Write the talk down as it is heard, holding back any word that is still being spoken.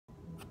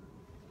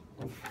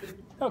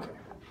Okay.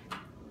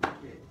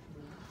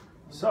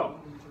 So,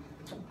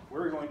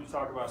 we're going to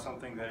talk about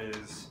something that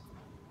is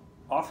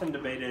often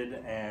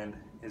debated and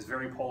is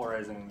very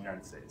polarizing in the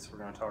United States. We're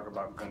going to talk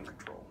about gun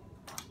control.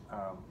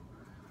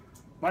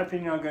 My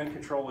opinion on gun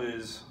control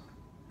is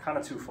kind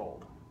of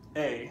twofold.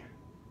 A,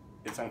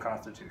 it's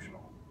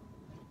unconstitutional.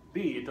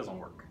 B, it doesn't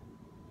work.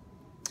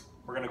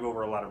 We're going to go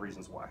over a lot of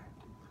reasons why.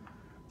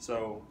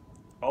 So,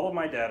 all of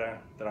my data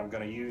that I'm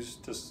going to use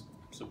to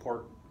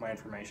support my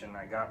information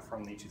I got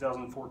from the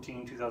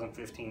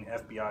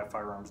 2014-2015 FBI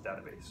firearms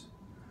database.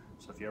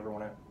 So if you ever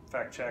want to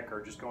fact check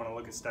or just go in and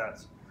look at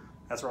stats,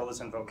 that's where all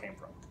this info came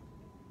from.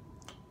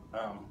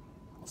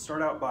 We'll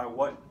start out by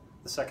what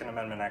the Second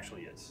Amendment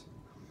actually is.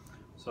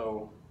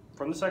 So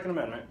from the Second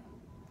Amendment,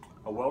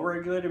 a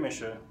well-regulated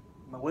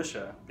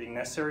militia being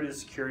necessary to the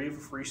security of a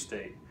free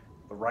state,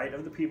 the right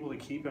of the people to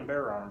keep and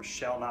bear arms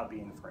shall not be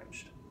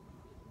infringed.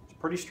 It's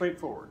pretty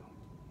straightforward.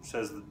 It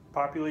says the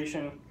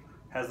population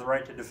has the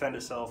right to defend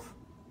itself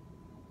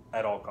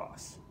at all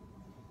costs.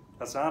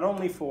 That's not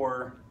only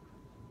for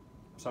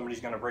somebody's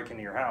going to break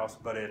into your house,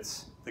 but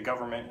it's the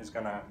government is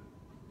going to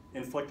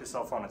inflict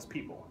itself on its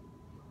people.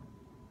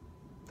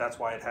 That's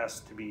why it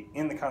has to be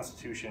in the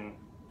Constitution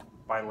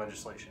by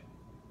legislation.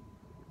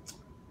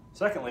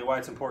 Secondly, why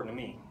it's important to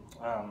me.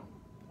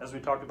 As we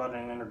talked about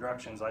in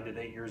introductions, I did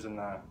 8 years in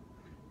the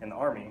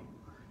Army,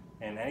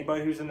 and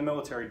anybody who's in the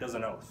military does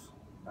an oath.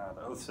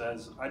 The oath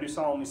says, "I do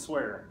solemnly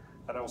swear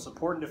that I will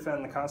support and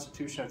defend the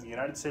Constitution of the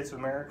United States of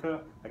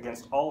America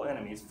against all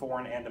enemies,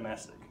 foreign and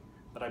domestic,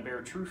 that I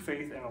bear true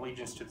faith and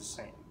allegiance to the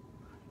same."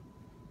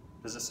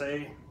 Does it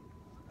say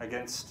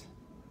against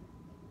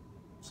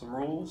some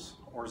rules,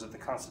 or is it the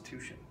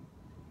Constitution?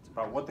 It's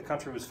about what the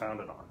country was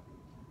founded on.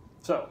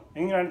 So,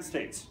 in the United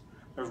States,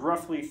 there's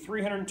roughly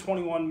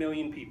 321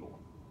 million people.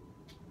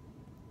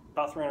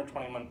 About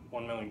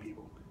 321 million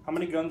people. How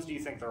many guns do you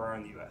think there are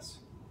in the U.S.?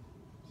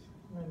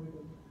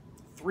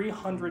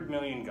 300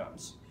 million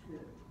guns.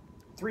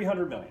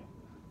 300 million.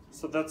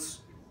 So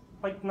that's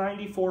like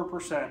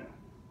 94%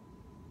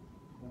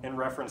 in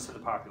reference to the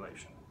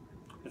population.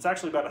 It's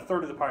actually about a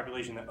third of the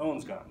population that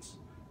owns guns,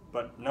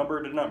 but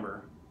number to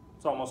number,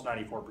 it's almost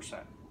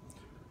 94%.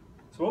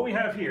 So what we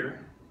have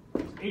here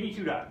is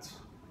 82 dots.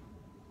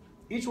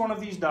 Each one of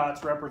these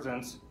dots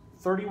represents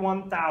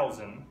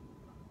 31,000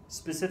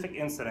 specific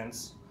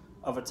incidents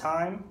of a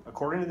time,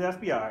 according to the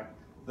FBI,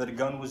 that a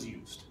gun was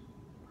used.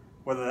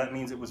 Whether that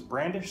means it was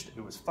brandished,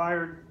 it was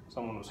fired,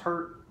 someone was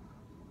hurt,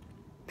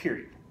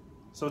 period.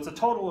 So it's a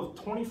total of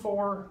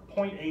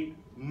 24.8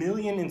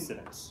 million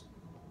incidents.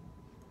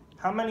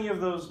 How many of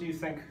those do you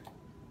think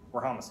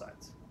were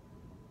homicides?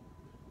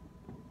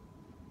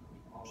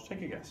 Just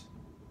take a guess.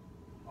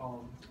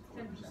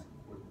 10%.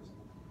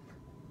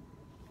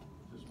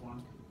 Just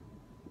one.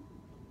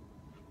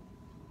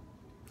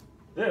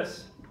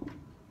 This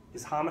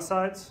is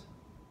homicides,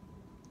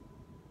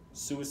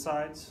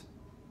 suicides,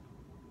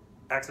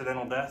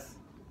 accidental death,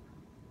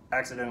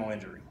 accidental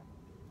injury.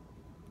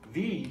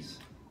 These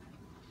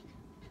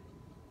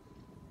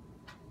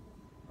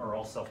are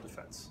all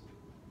self-defense.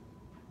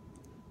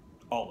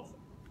 All of them.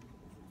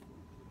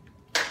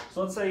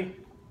 So let's say,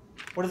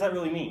 what does that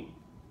really mean?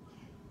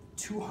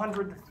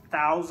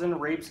 200,000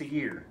 rapes a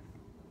year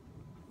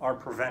are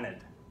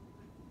prevented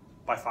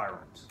by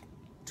firearms.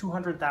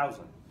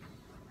 200,000.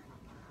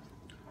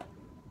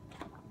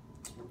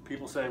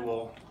 People say,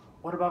 well,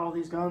 what about all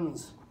these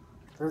guns?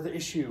 They're the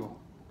issue.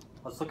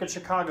 Let's look at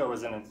Chicago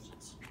as an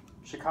instance.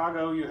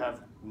 Chicago, you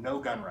have no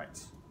gun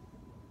rights.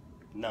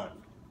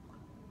 None.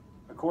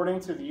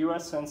 According to the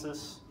US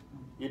Census,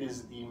 it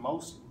is the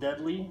most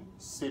deadly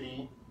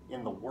city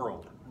in the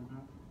world.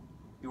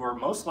 You are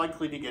most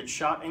likely to get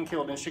shot and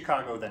killed in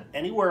Chicago than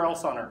anywhere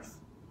else on earth.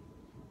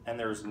 And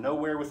there's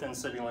nowhere within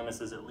city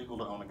limits is it legal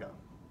to own a gun.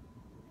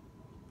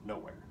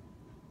 Nowhere.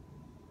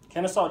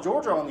 Kennesaw,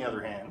 Georgia, on the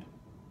other hand,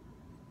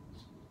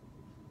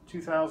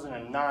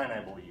 2009, I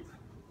believe.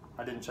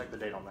 I didn't check the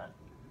date on that.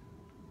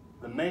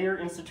 The mayor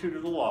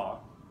instituted a law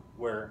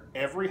where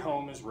every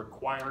home is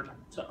required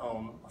to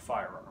own a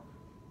firearm.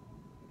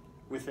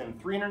 Within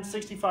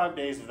 365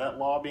 days of that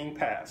law being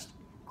passed,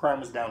 crime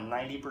was down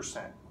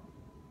 90%.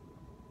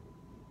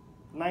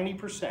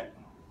 90%.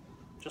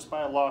 Just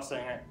by a law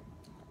saying, hey,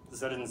 the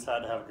citizens had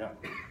to have a gun.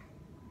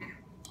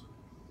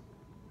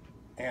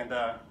 And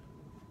I'm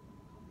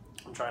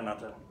trying not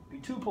to be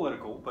too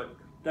political, but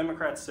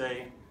Democrats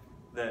say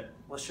that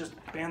let's just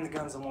ban the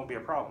guns and it won't be a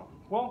problem.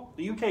 Well,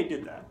 the UK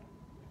did that.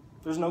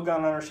 There's no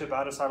gun ownership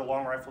outside of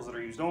long rifles that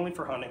are used only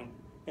for hunting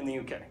in the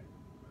UK.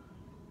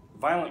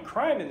 Violent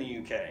crime in the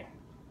UK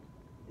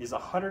is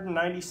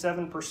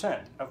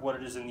 197% of what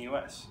it is in the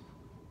US.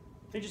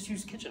 They just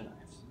use kitchen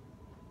knives.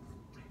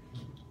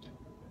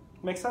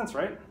 Makes sense,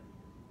 right?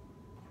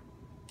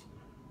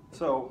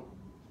 So,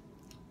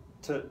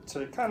 to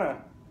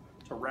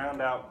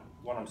round out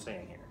what I'm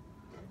saying here,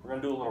 we're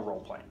going to do a little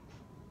role playing.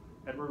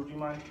 Edward, would you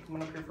mind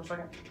coming up here for a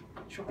second?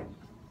 Sure.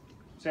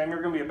 Sam,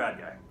 you're going to be a bad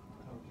guy.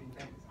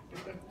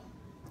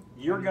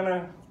 You're going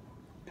to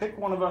pick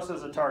one of us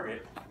as a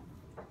target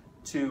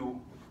to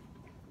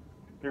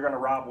You're going to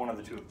rob one of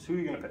the two of us. Who are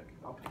you going to pick?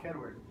 I'll pick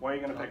Edward. Why are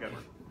you going to pick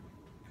Edward?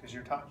 Because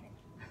you're talking.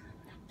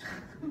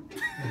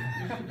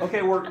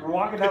 Okay, we're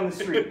walking down the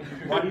street.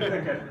 Why do you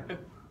pick Edward?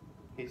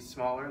 He's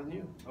smaller than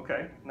you.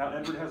 Okay, now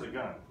Edward has a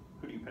gun.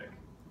 Who do you pick?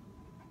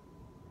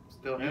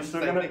 Still him.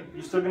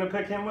 You still gonna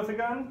pick him with a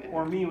gun,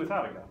 or me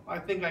without a gun? I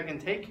think I can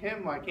take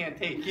him. I can't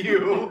take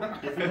you.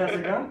 If he has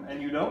a gun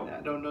and you don't?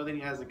 I don't know that he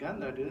has a gun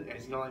though, do it?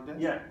 Is he going like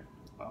this? Yeah.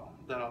 Well,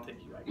 then I'll take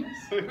you, I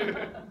guess.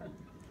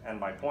 And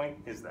my point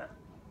is that.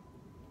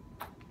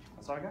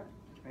 That's all I got.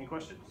 Any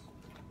questions?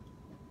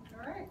 All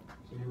right.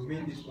 So you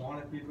mean the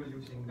smaller people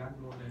using gun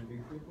more than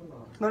big people?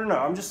 Or? No.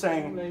 I'm just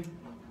saying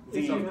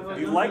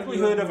the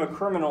likelihood of a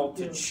criminal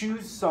to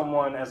choose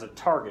someone as a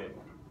target,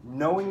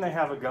 knowing they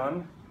have a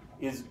gun,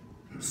 is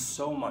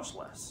so much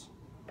less.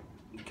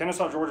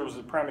 Kennesaw, Georgia was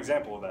a prime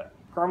example of that.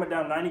 Crime went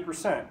down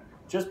 90%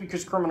 just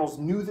because criminals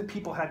knew that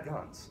people had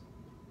guns.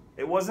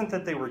 It wasn't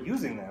that they were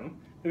using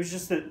them, it was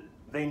just that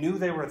they knew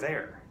they were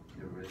there.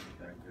 The risk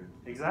factor.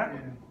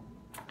 Exactly.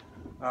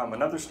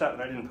 Another stat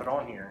that I didn't put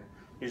on here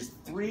is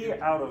 3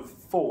 out of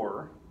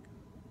 4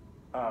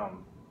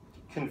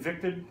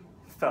 convicted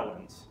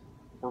felons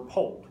were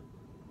polled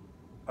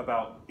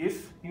about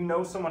if you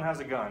know someone has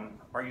a gun,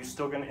 are you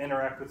still going to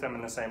interact with them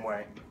in the same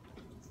way?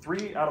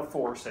 3 out of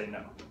 4 say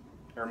no.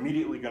 They're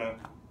immediately going to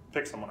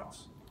pick someone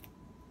else.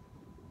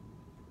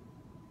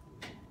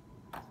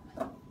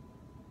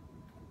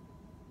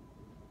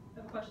 I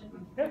have a question.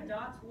 Yeah. The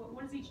dots,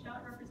 what does each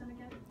dot represent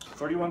again?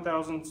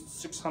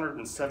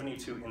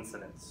 31,672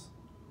 incidents.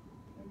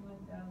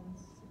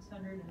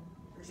 31,672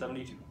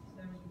 72. incidents.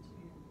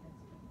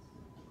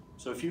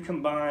 So if you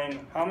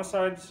combine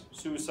homicides,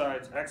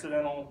 suicides,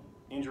 accidental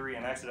injury,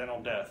 and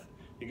accidental death,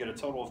 you get a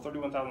total of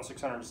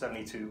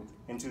 31,672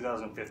 in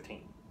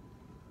 2015.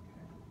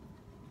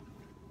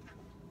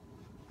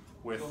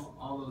 With So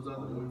all those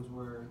other ones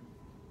were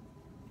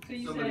So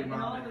you somebody said in all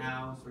robbed a the,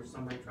 house, or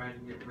somebody tried to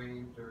get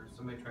raped, or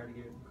somebody tried to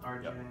get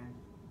carjacked. Yep.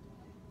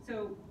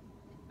 so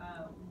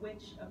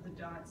which of the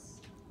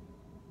dots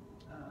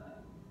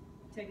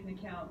take into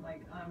account,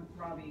 like I'm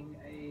robbing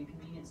a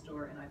convenience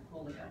store and I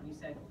pulled a gun? You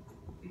said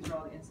these are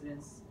all the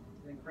incidents,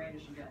 like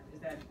brandish a gun.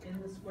 Is that in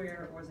the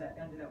square or is that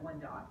under that one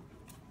dot?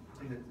 I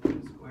think that's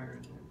in the square,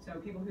 isn't it? So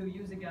people who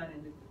use a gun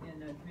in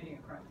committing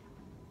a crime.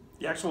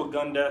 the actual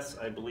gun deaths,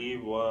 I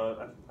believe, was,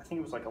 I think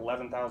it was like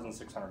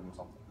 11,600 and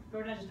something. But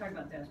we're not just talking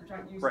about deaths, we're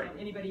talking, you Right. said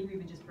anybody who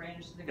even just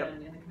brandishes a Yep.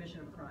 gun in the commission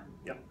of a crime.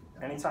 Yep.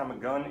 Anytime a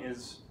gun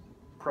is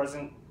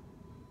present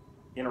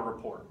in a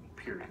report,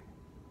 period.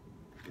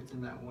 It's in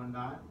that one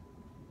dot.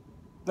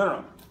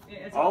 No.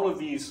 It's All of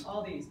these,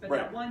 All these, but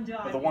right. that one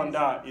dot but the one is,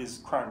 dot is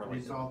crime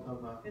related. Result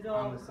of a is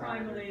all homicide.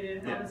 crime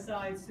related, Yeah.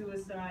 homicide,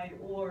 suicide,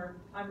 or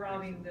I'm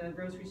robbing the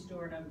grocery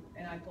store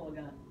and I pull a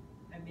gun.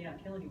 I may not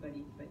kill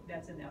anybody, but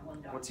that's in that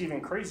one dot. What's even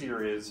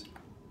crazier is,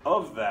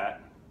 of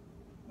that,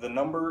 the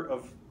number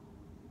of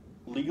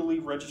legally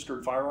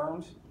registered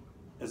firearms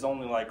is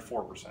only like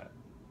 4%.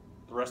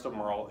 The rest of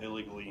them are all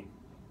illegally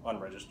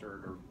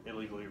unregistered or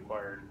illegally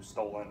acquired,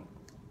 stolen,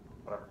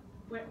 whatever.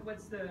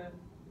 What's the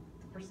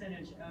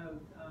percentage of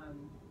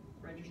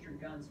registered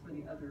guns for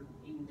the other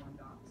 81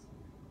 dots?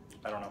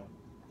 I don't know.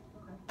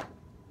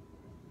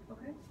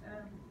 Okay.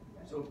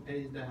 So it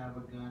pays to have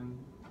a gun.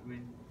 I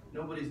mean,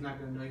 nobody's not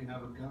gonna know you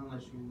have a gun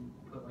unless you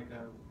put like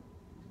a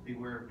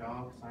beware of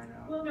dog sign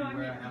out. Well, no, I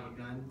beware, mean- I have a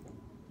gun.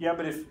 Yeah,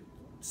 but if,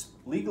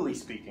 legally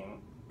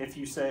speaking, if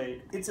you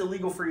say it's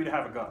illegal for you to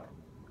have a gun,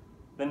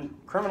 then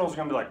criminals are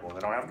going to be like, well,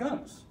 they don't have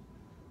guns.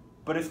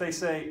 But if they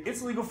say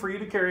it's legal for you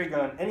to carry a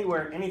gun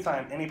anywhere,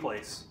 anytime, any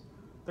place,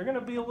 they're going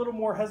to be a little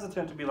more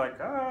hesitant to be like,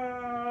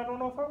 I don't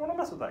know if I want to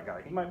mess with that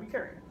guy. He might be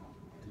carrying it.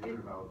 What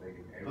if I would think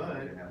if everybody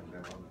didn't have a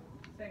gun on them?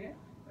 Say again?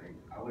 Like,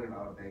 I wouldn't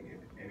I would think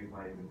if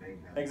everybody in the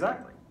bank had a gun.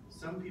 Exactly.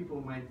 Some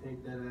people might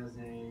take that as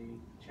a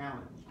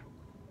challenge.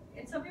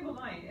 And some people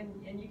might,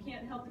 and you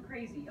can't help the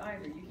crazy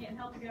either. You can't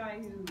help the guy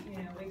who,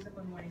 wakes up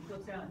one morning,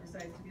 flips out and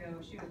decides to go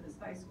shoot at this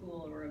high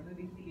school or a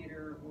movie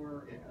theater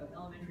or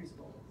elementary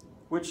school.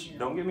 Which,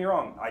 don't get me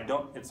wrong,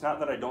 it's not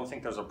that I don't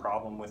think there's a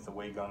problem with the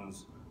way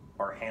guns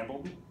are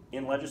handled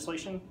in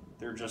legislation.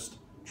 They're just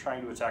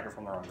trying to attack it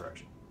from the wrong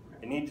direction.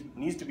 It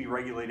needs to be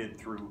regulated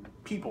through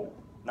people,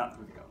 not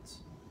through the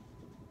guns.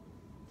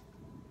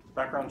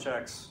 Background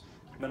checks,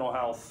 mental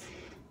health,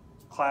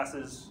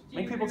 classes, Do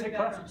you make people agree with take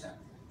background classes. checks?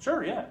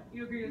 Sure, yeah,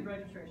 You agree with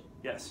registration?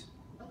 yes.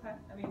 Okay.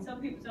 I mean,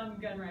 some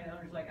gun right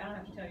owners are like, I don't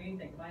have to tell you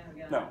anything if I have a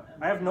gun. No,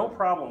 I have no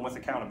problem with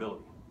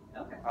accountability.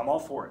 Okay. I'm all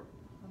for it.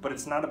 But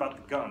it's not about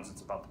the guns,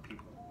 it's about the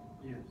people.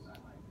 Yes.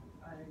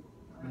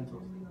 I Mental.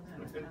 agree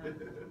on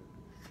that.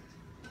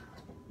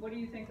 What do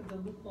you think of the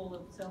loophole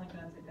of selling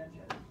guns at gun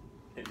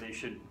shows? They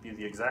should be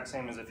the exact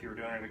same as if you were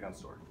doing it at a gun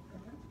store.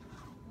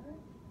 Okay.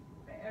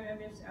 All right.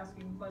 I'm just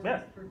asking questions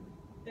Yeah. for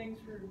things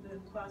for the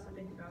class to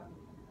think about.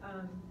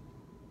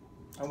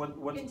 And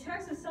what In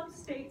Texas, some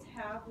states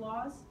have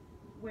laws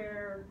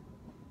where,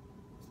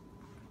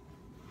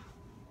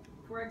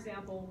 for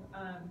example,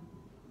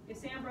 if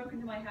Sam broke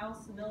into my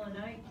house in the middle of the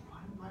night, Why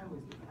do I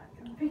always do that?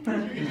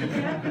 because you're the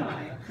bad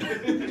guy.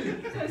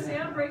 So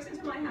Sam breaks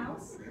into my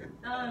house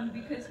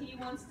because he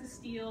wants to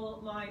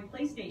steal my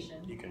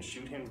PlayStation. You can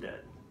shoot him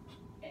dead.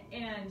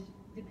 And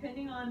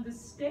depending on the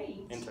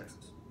state,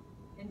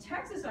 In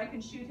Texas, I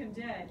can shoot him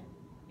dead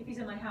if he's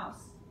in my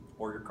house.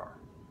 or your car.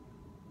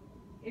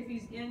 If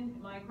he's in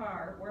my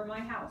car or my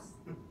house.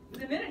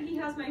 The minute he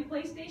has my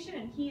PlayStation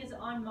and he is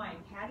on my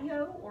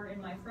patio or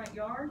in my front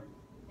yard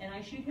and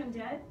I shoot him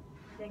dead,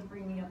 they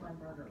bring me up on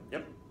murder.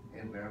 Yep.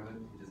 In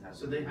Maryland, she just has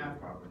So to they buy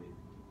have property.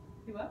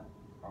 Do what?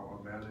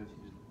 On Maryland,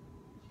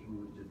 she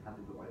would just have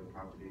to buy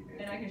property.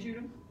 And I can shoot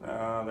him?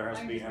 There has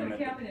I to can be just put a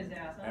imminent. cap in his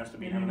ass, There huh? has to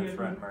be imminent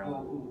threat,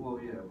 Maryland. Well,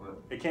 yeah,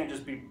 but It can't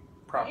just be It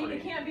property.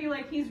 can't be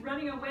like he's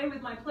running away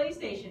with my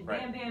PlayStation. Right.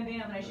 Bam, bam,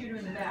 bam, and I shoot him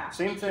in the back.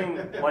 Same thing,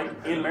 like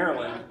in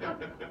Maryland.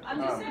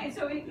 I'm just saying,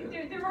 so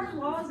there are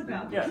laws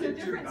about this. Yeah. So Your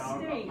different dog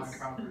off my states,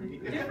 property.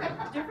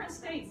 different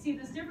states see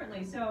this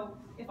differently. So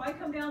if I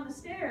come down the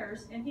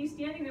stairs and he's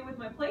standing there with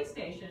my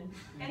PlayStation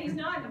and he's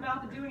not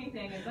about to do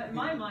anything, but in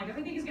my mind, if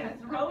I think he's going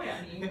to throw it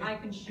at me, I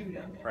can shoot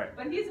him. Right.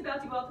 But if he's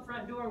about to go out the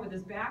front door with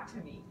his back to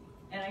me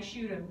and I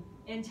shoot him,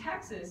 in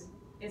Texas,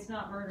 it's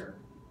not murder.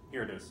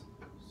 Here it is.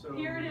 So,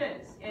 Here it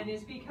is, and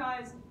it's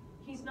because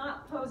he's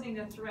not posing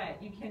a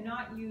threat. You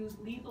cannot use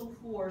lethal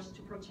force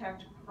to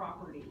protect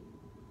property.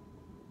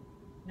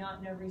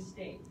 Not in every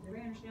state. Does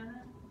everybody understand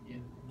that?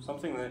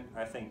 Something that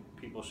I think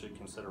people should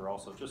consider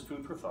also, just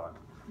food for thought.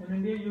 In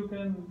India, you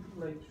can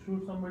like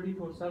shoot somebody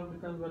for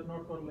self-defense, but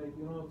not for like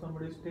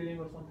somebody stealing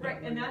or something.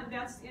 Right, and like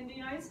that's in the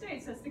United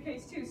States, that's the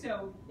case too.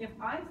 So if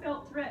I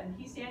felt threatened,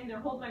 he's standing there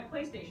holding my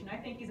PlayStation, I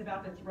think he's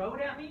about to throw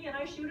it at me and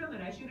I shoot him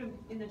and I shoot him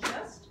in the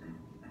chest,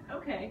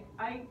 okay,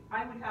 I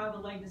would have a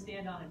leg to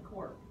stand on in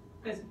court.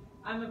 Because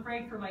I'm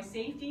afraid for my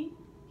safety,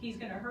 he's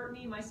gonna hurt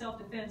me, my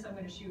self-defense, I'm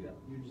gonna shoot him.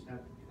 you just have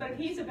to. But if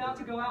he's about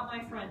to go out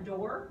my front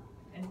door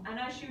and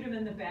I shoot him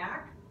in the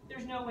back,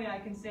 there's no way I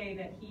can say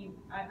that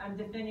I'm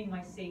defending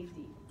my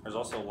safety. There's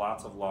also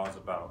lots of laws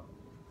about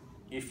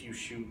if you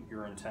shoot,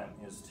 your intent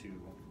is to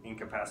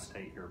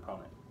incapacitate your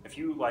opponent. If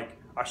you I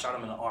shot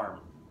him in the arm,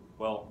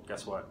 well,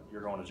 guess what?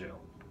 You're going to jail.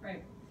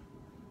 Right.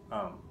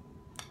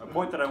 A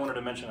point that I wanted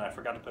to mention, I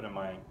forgot to put in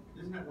my.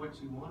 Isn't that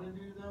what you want to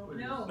do though? Or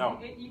No, No.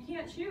 you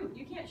can't shoot.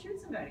 You can't shoot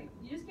somebody.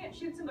 You just can't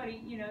shoot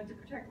somebody, to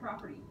protect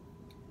property,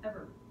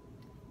 ever.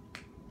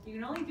 You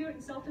can only do it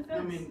in self-defense.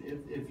 I mean,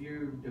 if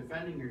you're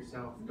defending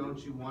yourself, don't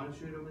you want to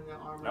shoot him in the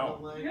arm No. or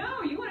the leg?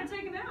 No, you want to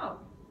take him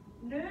out.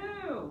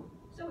 No.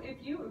 So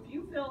if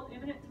you felt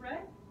imminent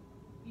threat,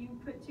 you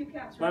put two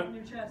caps right in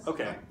your chest.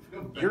 Okay,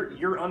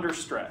 you're under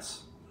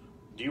stress.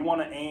 Do you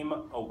want to aim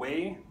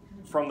away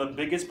from the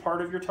biggest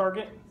part of your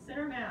target,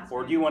 Center mass.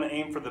 or do you want to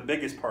aim for the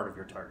biggest part of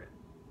your target?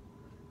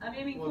 I'm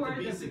aiming Well, for to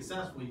be the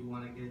successful, you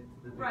want to get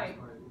to the biggest Right,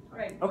 part of your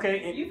right. target.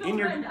 Okay, If you feel in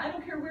your threatened, I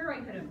don't care where I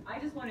hit him. I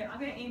just want to. I'm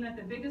going to aim at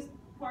the biggest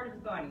part of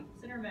his body,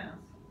 center mass.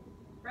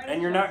 Right.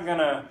 and you're not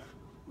gonna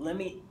let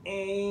me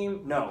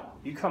aim. No,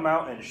 you come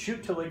out and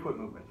shoot till they quit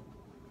moving.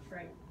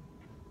 Right.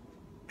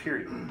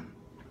 Period. That's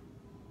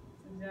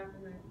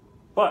exactly right.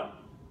 But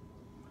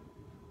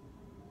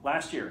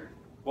last year,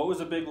 what was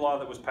a big law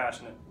that was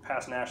passed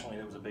nationally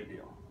that was a big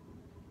deal?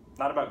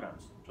 Not about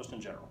guns, just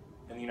in general,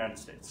 in the United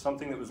States.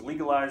 Something that was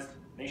legalized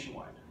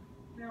nationwide.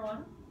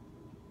 Marijuana?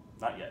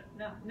 Not yet.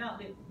 No,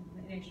 not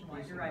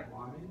nationwide. You're right.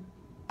 Why?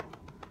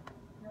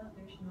 Not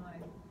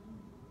nationwide.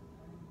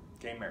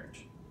 Gay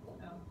marriage. Oh.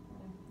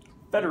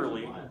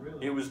 Federally, Nationwide,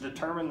 really? it was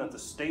determined that the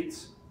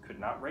states could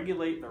not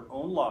regulate their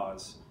own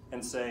laws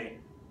and say,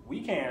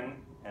 we can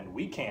and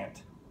we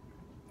can't.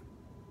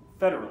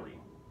 Federally,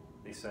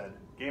 they said,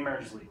 gay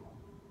marriage is legal,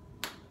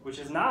 which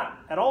is not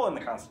at all in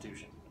the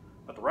Constitution.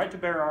 But the right to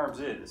bear arms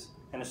is,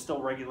 and is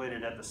still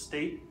regulated at the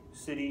state,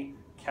 city,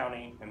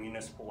 county, and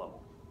municipal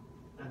level.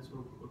 That's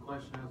what the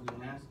question I was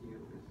going to ask you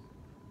is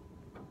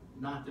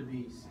not to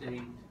be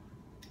state,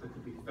 but to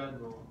be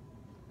federal.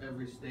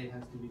 Every state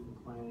has to be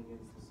compliant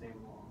against the same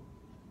law.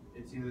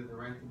 It's either the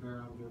right to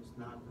bear arms or it's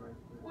not the right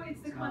to bear arms. Well,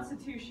 it's the not-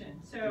 Constitution.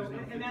 So, There's no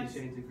and 50 that's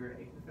shades of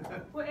gray.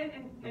 well,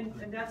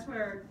 and that's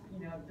where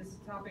this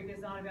topic is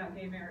not about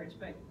gay marriage,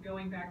 but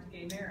going back to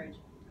gay marriage,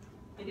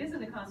 it is in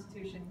the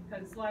Constitution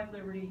because it's life,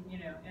 liberty,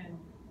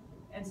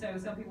 and so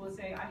some people will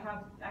say,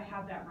 I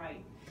have that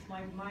right. It's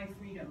my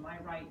freedom, my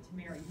right to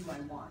marry who I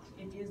want.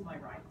 It is my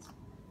right.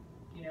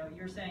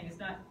 You're saying it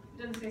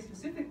doesn't say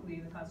specifically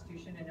in the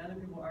Constitution, and other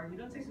people argue,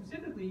 it doesn't say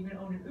specifically you can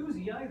own an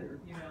Uzi either,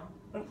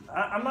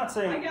 I'm not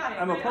saying I got it.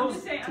 I'm but opposed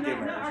just saying, to I'm gay not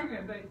marriage.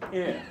 arguing, but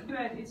Yeah.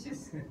 but it's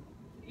just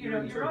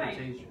Your you're right.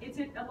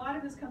 interpretation. A lot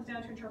of this comes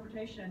down to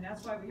interpretation, and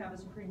that's why we have a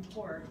Supreme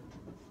Court,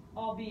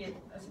 albeit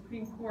a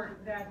Supreme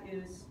Court that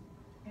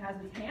has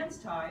its hands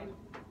tied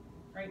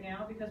right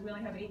now because we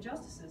only have 8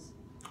 justices.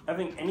 I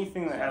think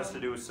anything that has to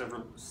do with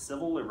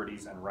civil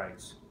liberties and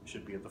rights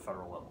should be at the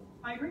federal level.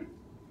 I agree.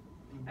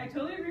 I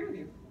totally agree with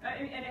you.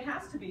 And it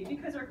has to be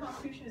because our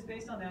Constitution is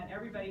based on that.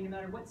 Everybody, no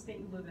matter what state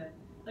you live in.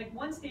 Like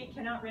one state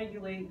cannot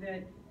regulate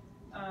that,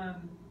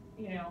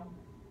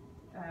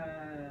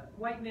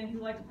 white men who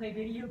like to play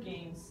video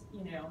games,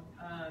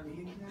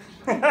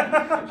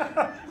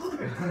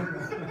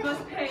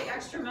 must pay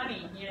extra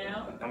money,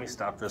 Let me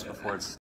stop this before it's